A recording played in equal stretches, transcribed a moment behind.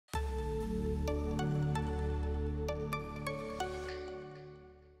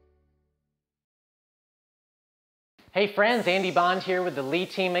Hey friends, Andy Bond here with the Lea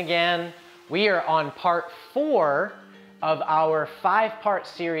Team again. We are on part 4 of our 5-part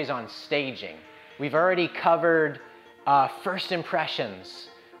series on staging. We've already covered first impressions.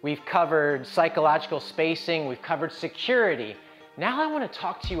 We've covered psychological spacing. We've covered security. Now I want to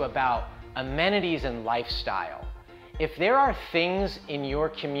talk to you about amenities and lifestyle. If there are things in your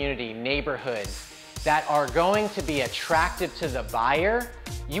community, neighborhood, that are going to be attractive to the buyer,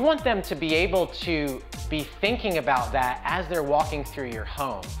 you want them to be able to be thinking about that as they're walking through your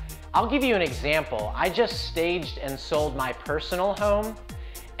home. I'll give you an example. I just staged and sold my personal home,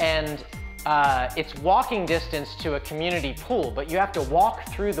 and it's walking distance to a community pool, but you have to walk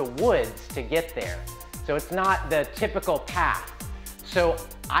through the woods to get there. So it's not the typical path. So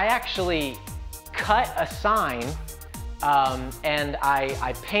I actually cut a sign and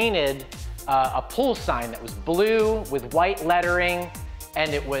I painted a pool sign that was blue with white lettering,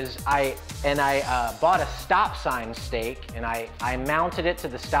 and I bought a stop sign stake, and I mounted it to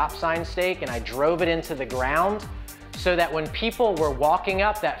the stop sign stake, and I drove it into the ground so that when people were walking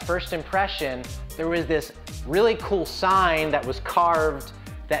up that first impression, there was this really cool sign that was carved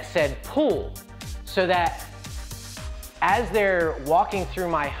that said pool, so that as they're walking through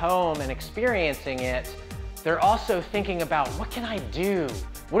my home and experiencing it, they're also thinking about, what can I do?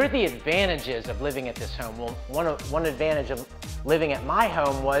 What are the advantages of living at this home? Well, one advantage of living at my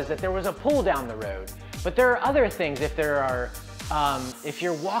home was that there was a pool down the road. But there are other things. If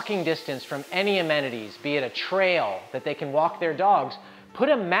you're walking distance from any amenities, be it a trail that they can walk their dogs, put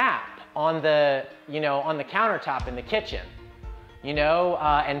a map on the countertop in the kitchen,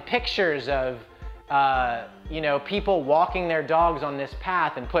 and pictures of people walking their dogs on this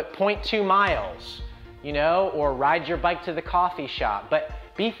path, and put 0.2 miles, or ride your bike to the coffee shop. But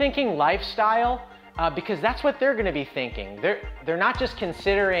be thinking lifestyle, because that's what they're going to be thinking. They're not just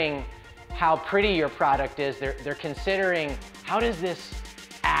considering how pretty your product is, they're considering, how does this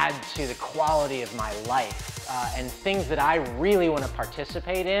add to the quality of my life, and things that I really want to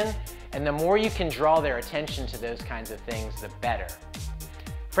participate in. And the more you can draw their attention to those kinds of things, the better.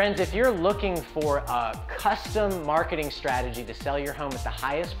 Friends, if you're looking for a custom marketing strategy to sell your home at the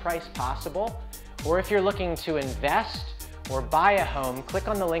highest price possible, or if you're looking to invest or buy a home, click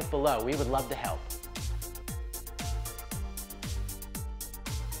on the link below. We would love to help.